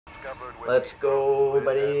Let's go,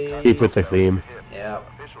 buddy. Keep with the theme. Yeah.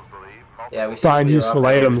 Yeah, we Find seem to be useful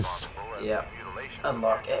rocking. items. Yeah.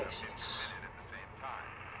 Unlock exits.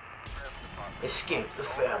 Escape the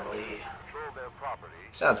family.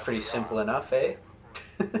 Sounds pretty simple enough, eh?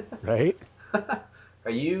 Right?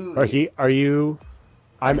 Are you? Are you?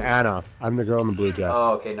 I'm Anna. I'm the girl in the blue dress.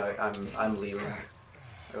 Oh, okay. No, I'm Leland,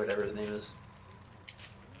 or whatever his name is.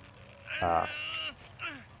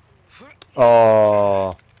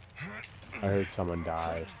 Oh, I heard someone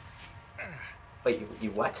die. Wait,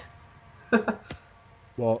 you what?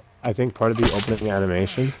 Well, I think part of the opening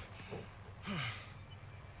animation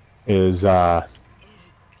is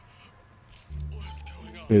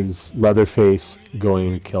Leatherface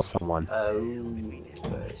going to kill someone. Oh,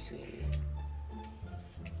 I see.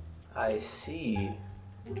 I see.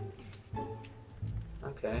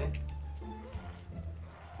 Okay.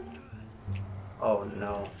 Oh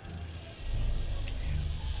no.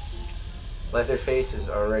 Leatherface is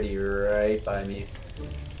already right by me.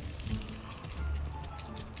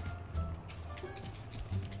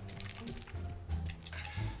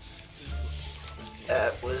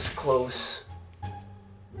 That was close.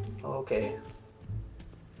 Okay.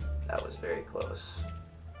 That was very close.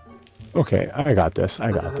 Okay, I got this.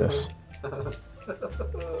 I got this.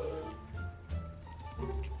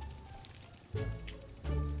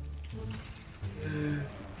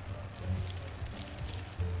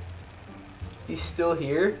 He's still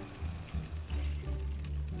here?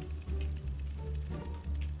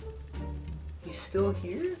 He's still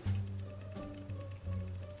here?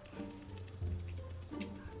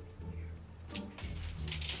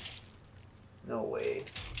 No way.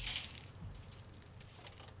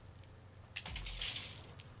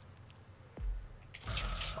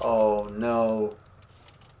 Oh no.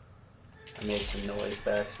 I made some noise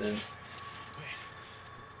by accident.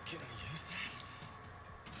 Can I use that?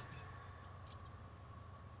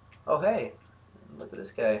 Oh hey, look at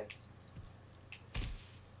this guy.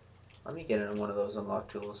 Let me get in one of those unlock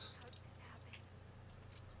tools.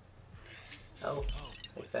 Oh,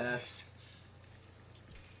 take that.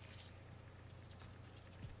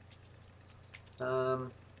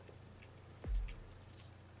 Come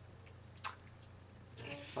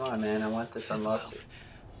on, man, I want this unlocked.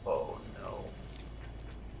 Oh no.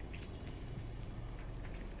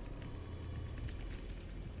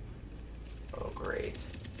 Oh great.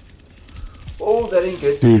 Oh, that ain't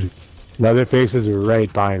good. Dude, Leatherface is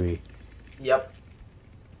right by me. Yep.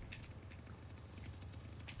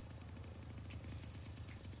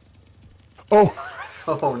 Oh,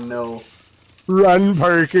 Oh no. run,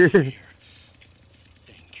 Parker. Think.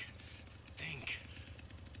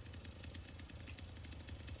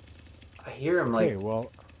 I hear him like. Okay,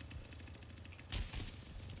 well,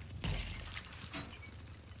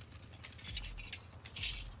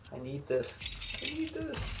 I need this. I need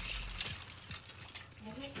this.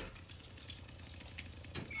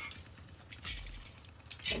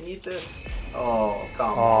 I need this. Oh,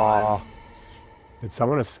 come on. did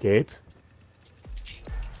someone escape?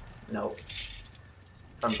 No.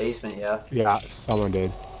 From basement, yeah. Yeah, someone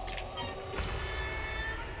did.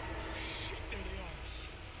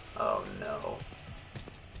 Oh no.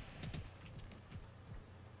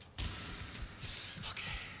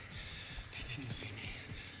 Okay. They didn't see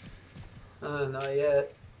me. Not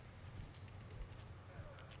yet.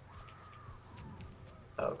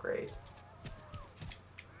 Oh great.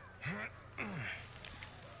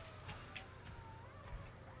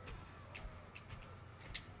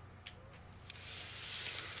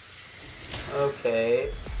 Okay.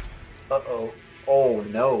 Uh-oh. Oh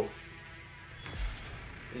no.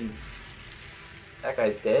 That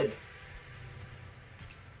guy's dead.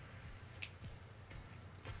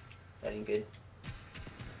 That ain't good.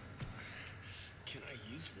 Can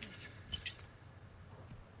I use this?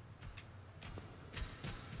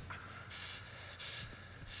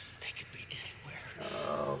 They could be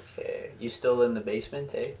anywhere. Okay. You still in the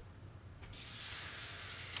basement, eh?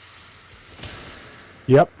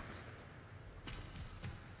 Yep.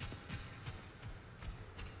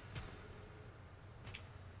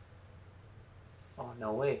 Oh,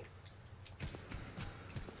 no way.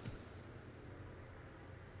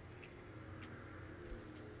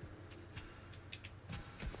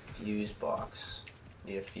 Fuse box.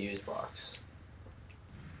 Need a fuse box.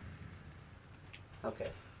 Okay.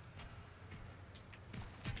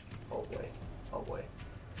 Oh boy. Oh boy.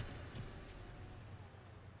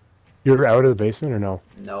 You're out of the basement or no?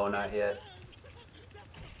 No, not yet.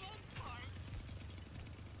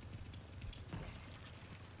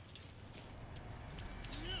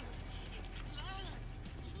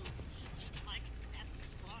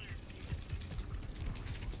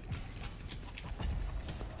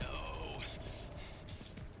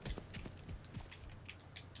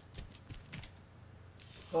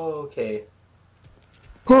 Okay.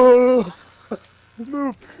 Oh,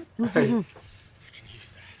 move.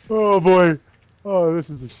 Oh boy. Oh, this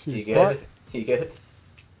is a shitty You spot. good? You good?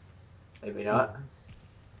 Maybe not.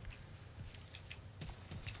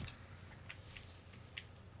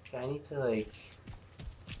 Okay, I need to like...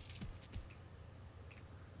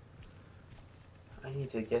 I need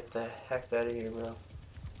to get the heck out of here, bro.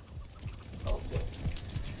 Okay.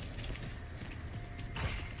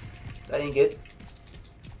 That ain't good.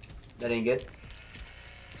 That ain't good.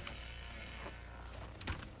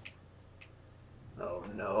 Oh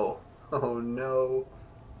no. Oh no.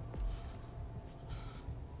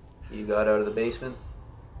 You got out of the basement?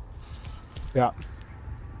 Yeah.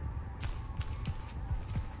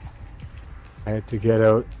 I had to get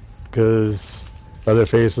out because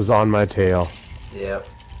Leatherface was on my tail. Yep.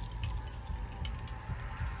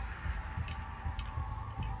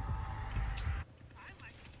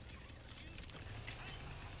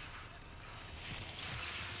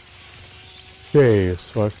 Okay,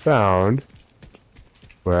 so I found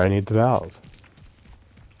where I need the valve.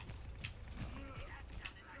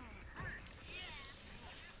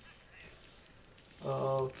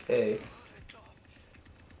 Okay.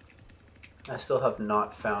 I still have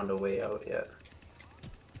not found a way out yet.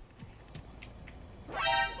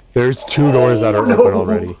 There's two doors that are open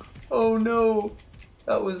already. Oh no!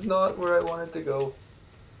 That was not where I wanted to go.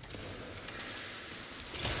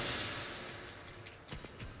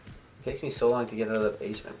 It takes me so long to get out of the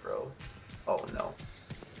basement, bro. Oh no.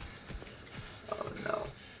 Oh no.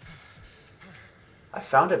 I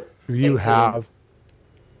found a You exit have...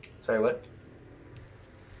 Sorry, what?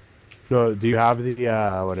 No, do you have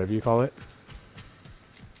the, whatever you call it?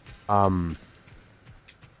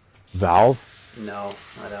 Valve? No,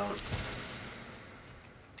 I don't.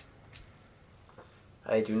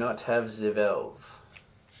 I do not have the valve.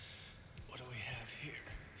 What do we have here?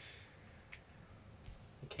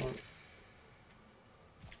 I can't.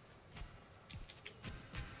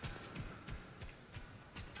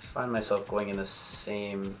 I find myself going in the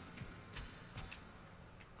same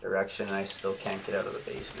direction and I still can't get out of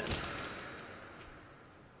the basement.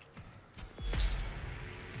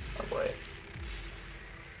 Oh boy.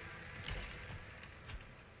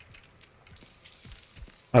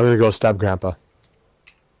 I'm gonna go stab Grandpa.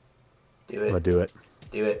 Do I'm gonna it. do it.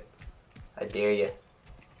 Do it. I dare you.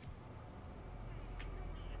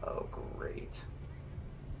 Oh, great.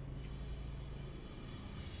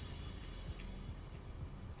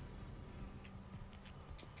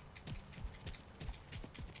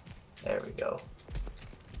 There we go.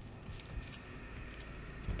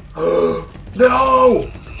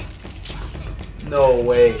 No! No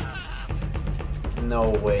way. No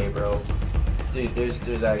way, bro. Dude,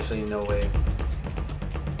 there's actually no way.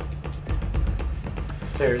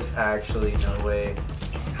 There's actually no way.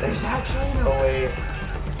 There's actually no way.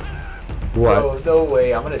 What? Bro, no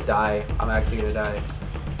way. I'm gonna die. I'm actually gonna die.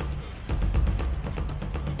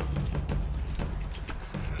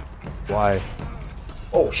 Why?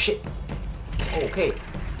 Oh shit. Okay.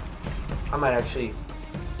 I might actually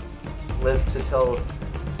live to tell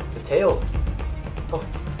the tale. Oh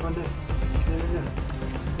no. No.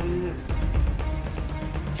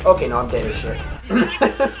 Okay, no, I'm dead as shit.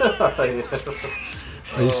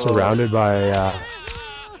 Are you surrounded by,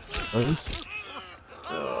 guns?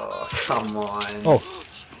 Oh, come on. Oh.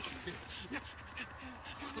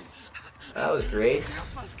 That was great.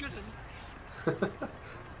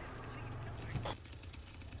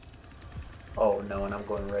 Oh no, and I'm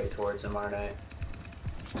going right towards him, aren't I?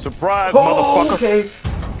 Surprise, Oh, motherfucker! okay.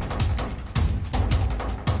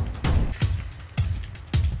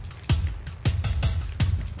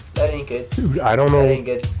 That ain't good. Dude, I don't That know. ain't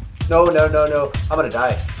good. No. I'm gonna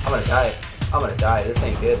die. I'm gonna die. I'm gonna die. This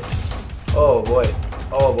ain't good. Oh boy.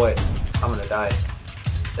 Oh boy. I'm gonna die.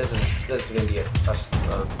 This is gonna be a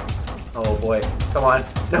oh boy. Come on.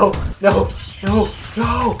 No.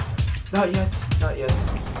 Not yet. Not yet.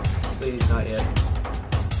 Please, not yet.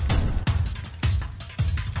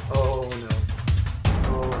 Oh no.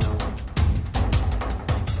 Oh no.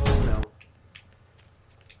 Oh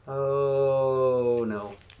no. Oh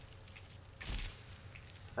no.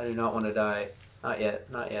 I do not want to die. Not yet.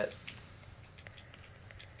 Not yet.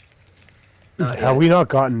 Not Have yet. we not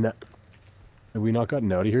gotten out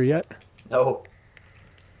of here yet? No.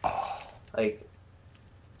 Like,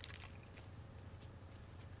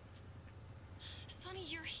 Sonny,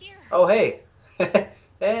 you're here. oh hey.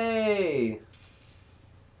 Hey.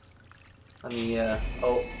 Let me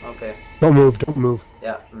oh, okay. Don't move, don't move.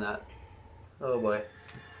 Yeah, I'm not. Oh boy.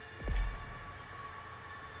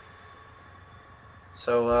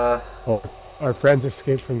 So Oh, our friends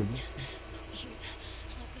escaped from the basement. Please, let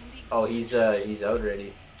Oh, he's out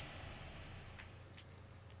already.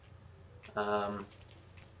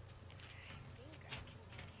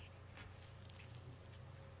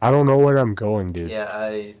 I don't know where I'm going, dude. Yeah,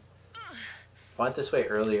 I went this way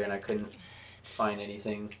earlier and I couldn't find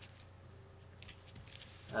anything.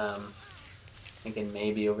 Thinking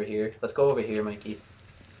maybe over here. Let's go over here, Mikey.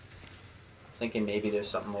 Thinking maybe there's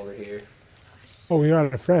something over here. Oh, we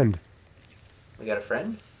got a friend. We got a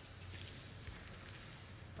friend?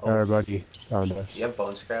 Our Oh, buddy found us. you have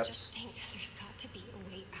bone Just scraps? think, there's got to be a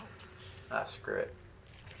way out. Ah, screw it.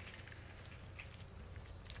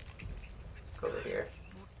 Go over here.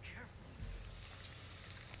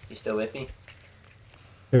 You still with me?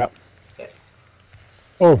 Yeah. Okay.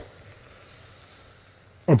 Oh.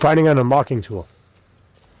 I'm finding an unlocking tool.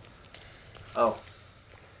 Oh.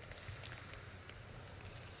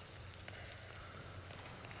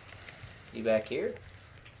 You back here?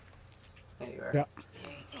 There you are. Yeah.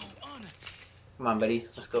 Come on, buddy.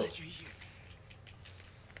 Let's go.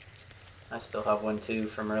 I still have one too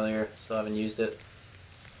from earlier. Still haven't used it.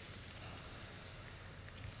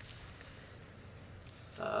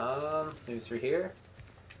 Move through here.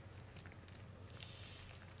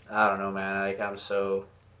 I don't know, man. Like, I'm so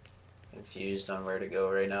confused on where to go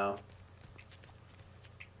right now.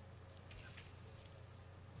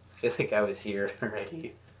 I feel like I was here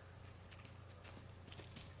already.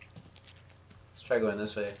 Let's try going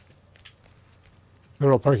this way.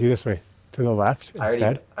 No, Parky, this way. To the left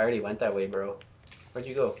instead. I already went that way, bro. Where'd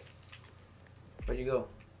you go? Where'd you go?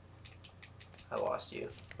 I lost you.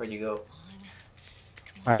 Where'd you go?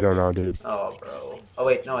 I don't know, dude. Oh, bro. Oh,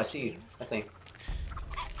 wait. No, I see you. I think.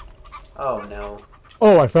 Oh, no.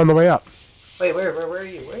 Oh, I found the way up. Wait, where are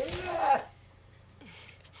you? Where? Ah!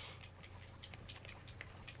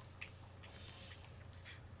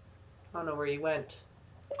 I don't know where you went.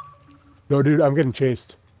 No, dude, I'm getting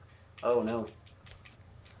chased. Oh, no.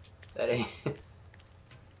 That ain't...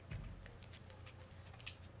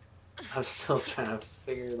 I'm still trying to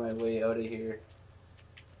figure my way out of here.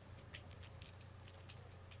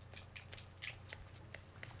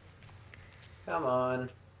 Come on. I'm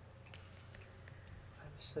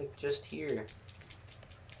just like just here.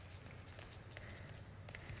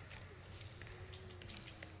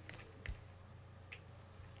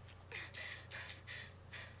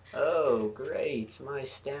 Oh, great. My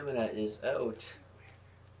stamina is out.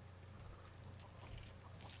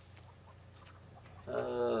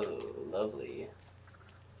 Oh, lovely.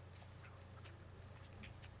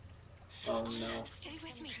 Oh no. Stay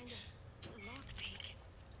with me. Lockpick.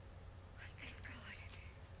 Thank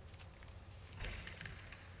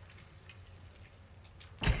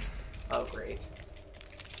God. Oh, great.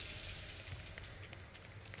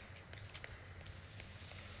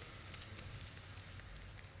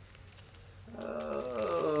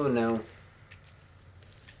 Oh no.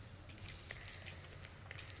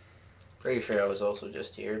 Pretty sure I was also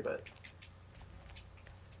just here, but...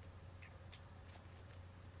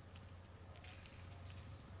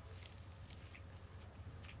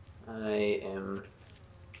 I am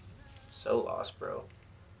so lost, bro.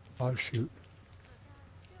 Oh, shoot.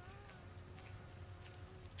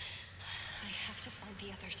 I have to find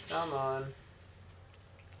the others. Come on.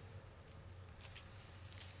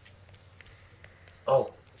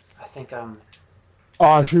 Oh, I think I'm...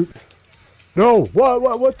 Oh, shoot. No,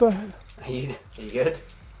 what the heck? Are you good?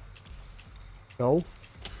 No.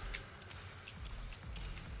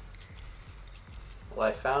 Well,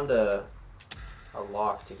 I found a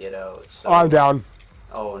lock to get out, so... Oh, I'm down.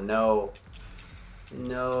 Oh, no.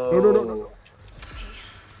 No. No. Okay,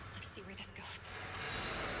 let's see where this goes.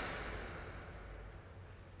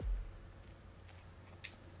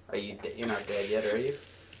 Are you... You're not dead yet, are you?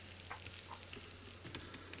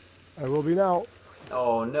 I will be now.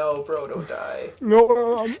 Oh, no, bro, don't die.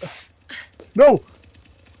 No, no.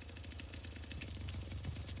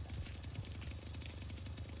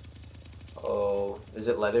 Oh, is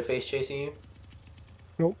it Leatherface chasing you?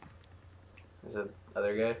 Nope. Is it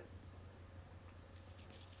other guy?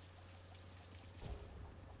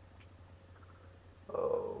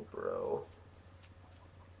 Oh, bro.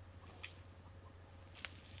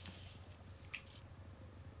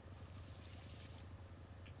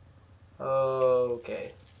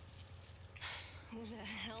 Okay. Who the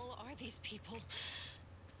hell are these people?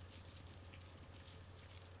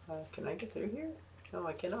 Can I get through here? No,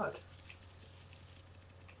 I cannot.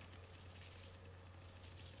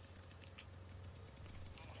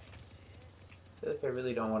 I feel like I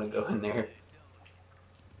really don't want to go in there.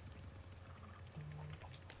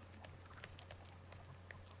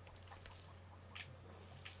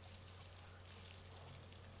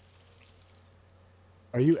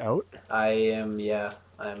 Are you out? I am, yeah.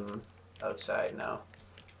 I'm outside now.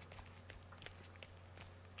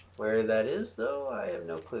 Where that is, though, I have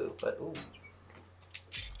no clue. But, ooh.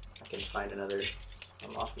 I can find another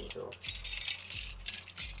unlocking tool.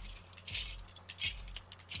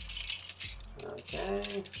 Okay.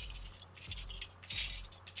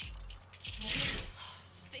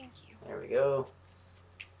 Thank you. There we go.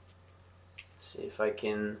 See if I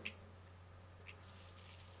can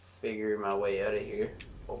figure my way out of here.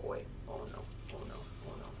 Oh boy. Oh no. Oh no.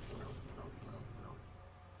 Oh no. Oh no.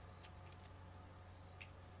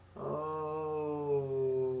 Oh no. Oh no.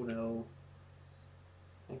 Oh no.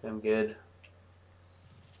 I think I'm good.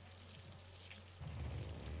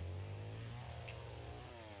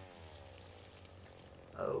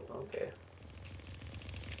 Oh, okay.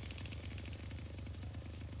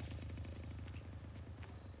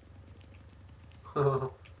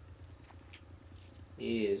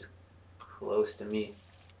 He is close to me.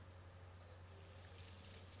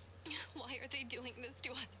 Why are they doing this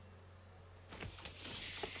to us?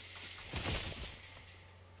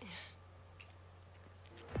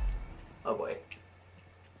 Oh boy.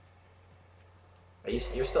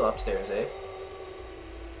 You're still upstairs, eh?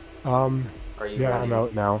 Are you Yeah, running? I'm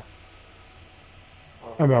out now.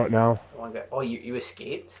 Oh, I'm out now. one guy. Oh, you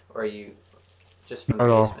escaped? Or are you just from the No,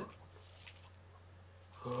 no, basement?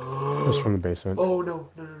 just from the basement. Oh no.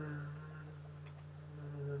 No, no,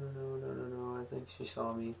 no, no, no, no, no, no, no. I think she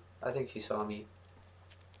saw me. I think she saw me.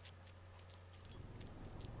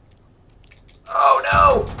 Oh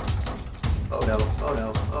no! Oh no, oh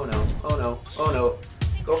no, oh no, oh no, oh no.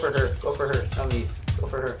 Go for her, not me. Go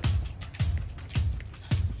for her.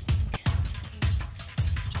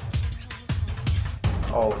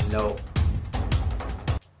 Oh no.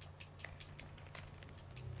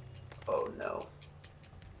 Oh no.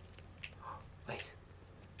 Wait.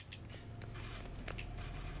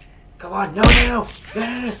 Come on, no, no, no,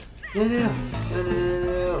 no, no, no, no, no, no,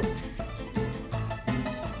 no, no.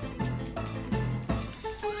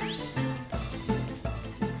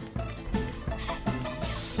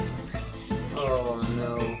 Oh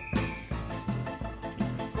no.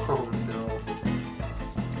 Oh no.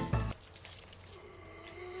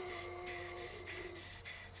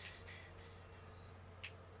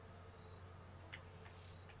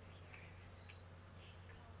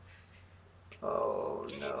 Oh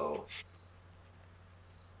no.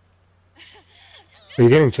 Are you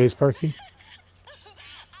getting chased, Parky?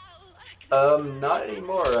 Not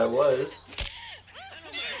anymore. I was.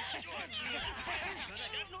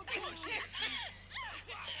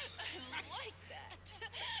 Like that.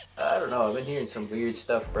 I don't know. I've been hearing some weird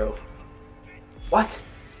stuff, bro. What?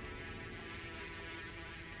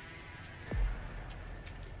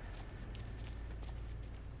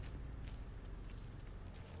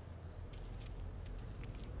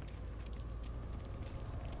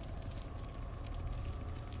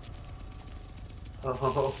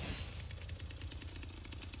 Oh.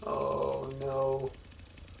 Oh no.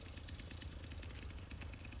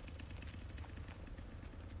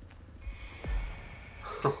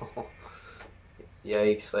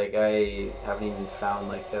 Yikes, like I haven't even found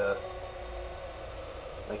like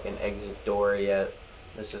an exit door yet.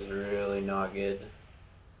 This is really not good.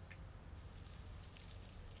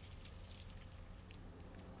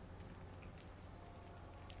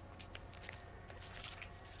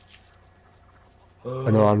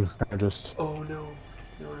 I know, I'm kind of just... Oh no.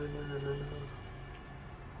 No, no, no, no, no, no.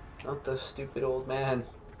 Not the stupid old man.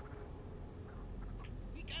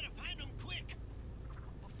 We gotta find them quick.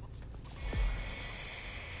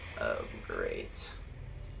 Oh, great.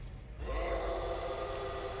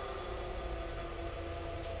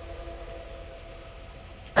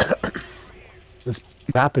 This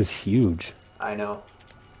map is huge. I know.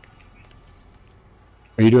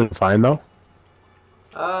 Are you doing fine, though?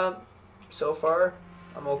 Uh, so far,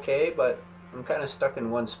 I'm okay, but I'm kind of stuck in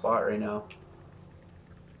one spot right now.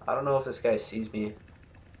 I don't know if this guy sees me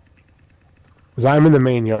Because I'm in the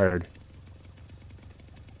main yard.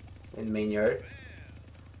 in the main yard.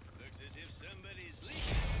 Looks as if somebody's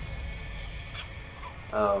leaving.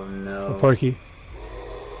 Oh Oh, no. Parky.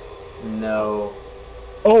 No.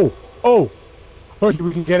 Oh! Oh! Parky,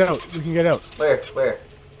 we can get out. We can get out. Where? Where?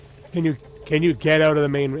 Can you get out of the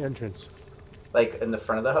main entrance? Like in the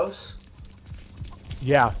front of the house?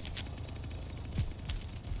 Yeah.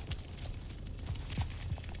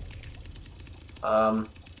 Um,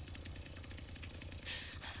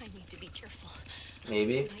 I need to be careful.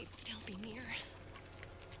 maybe. They might still be near.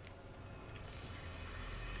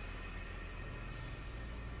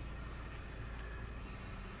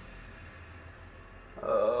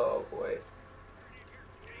 Oh boy.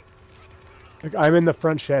 Like, I'm in the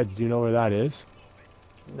front sheds. Do you know where that is?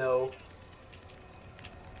 No.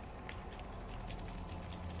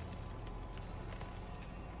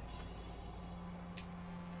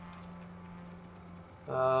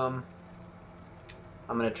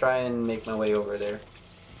 I'm gonna try and make my way over there.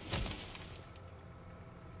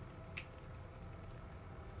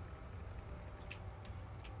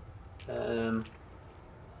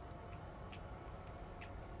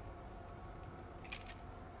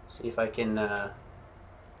 See if I can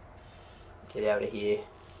get out of here.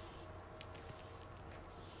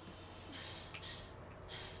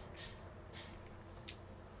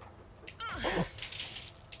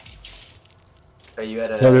 Are you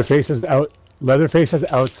at a... Leatherface is out. Leatherface is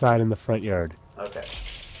outside in the front yard. Okay.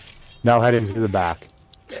 Now heading to the back.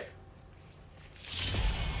 Okay.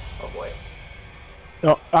 Oh boy.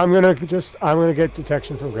 No, I'm gonna get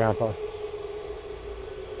detection from Grandpa.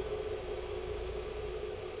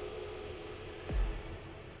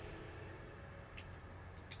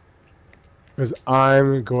 Because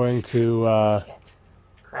I'm going to Shit.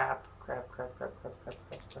 Crap. Crap, crap, crap, crap, crap,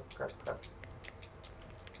 crap, crap, crap, crap.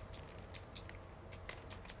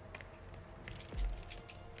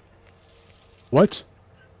 What?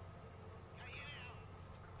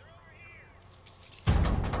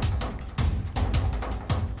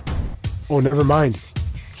 Oh, never mind.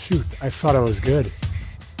 Shoot, I thought I was good.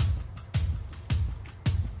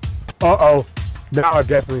 Uh-oh. Now I've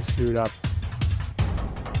definitely screwed up.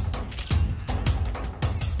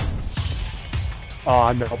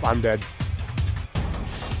 Oh, nope, I'm dead.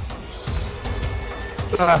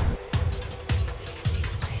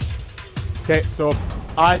 Okay, so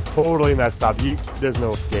I totally messed up. There's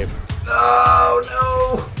no escape. Oh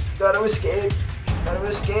no! Gotta escape! Gotta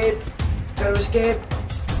escape! Gotta escape!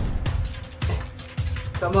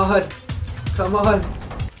 Come on! Come on!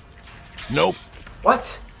 Nope.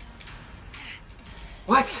 What?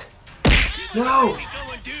 What? No!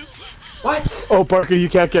 What? Oh, Parker, you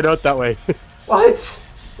can't get out that way. What?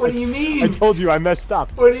 What do you mean? I told you I messed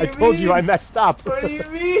up. What do you I told you mean? I messed up. What do you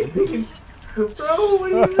mean? Bro, what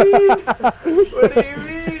do you mean? What do you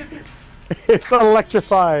mean? It's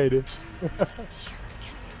electrified.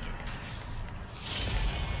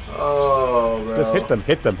 Oh, bro. Just hit them,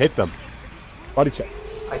 hit them, hit them. Body check.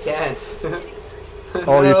 I can't.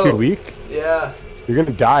 Oh, you're too No. weak? Yeah. You're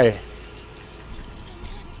gonna die.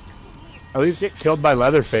 At least get killed by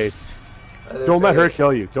Leatherface. Don't let her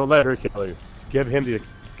kill you. Don't let her kill you.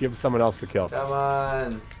 Give someone else the kill. Come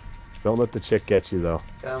on. Don't let the chick get you though.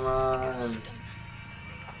 Come on.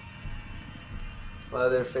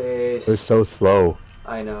 Leatherface. They're so slow.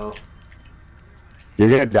 I know. You're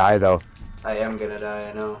gonna die though. I am gonna die,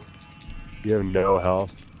 I know. You have no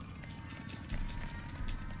health.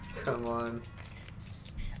 Come on.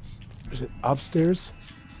 Is it upstairs?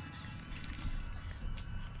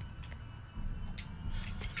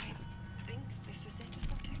 I think this is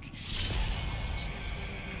antiseptic.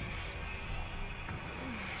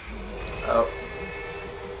 Oh.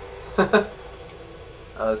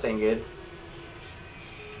 Oh, this ain't good.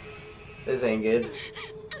 This ain't good.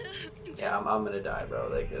 Yeah, I'm gonna die, bro.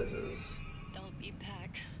 Like, this is... Don't be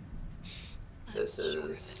back. This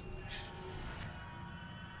is...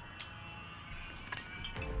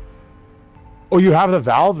 Oh, you have the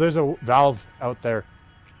valve? There's a valve out there.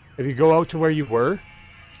 If you go out to where you were,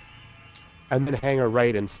 and then hang a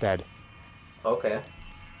right instead. Okay.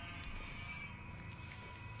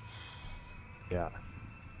 Yeah.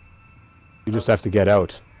 You just have to get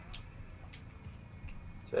out.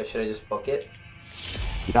 So should I just book it?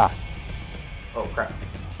 Yeah. Oh, crap.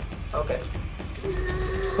 Okay.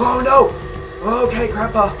 Oh, no! Okay,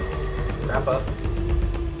 Grandpa! Grandpa.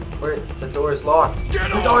 Where? The door is locked.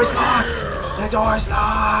 The door is locked! The door is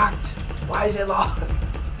locked! Why is it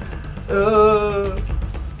locked? Oh,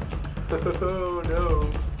 no.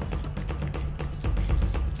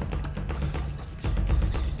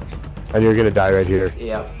 And you're gonna die right here.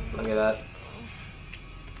 Yep, look at that.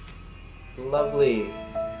 Lovely.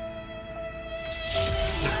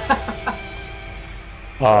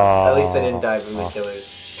 At least I didn't die from the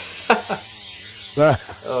killers.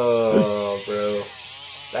 Oh, bro.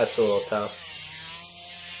 That's a little tough.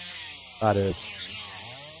 That is.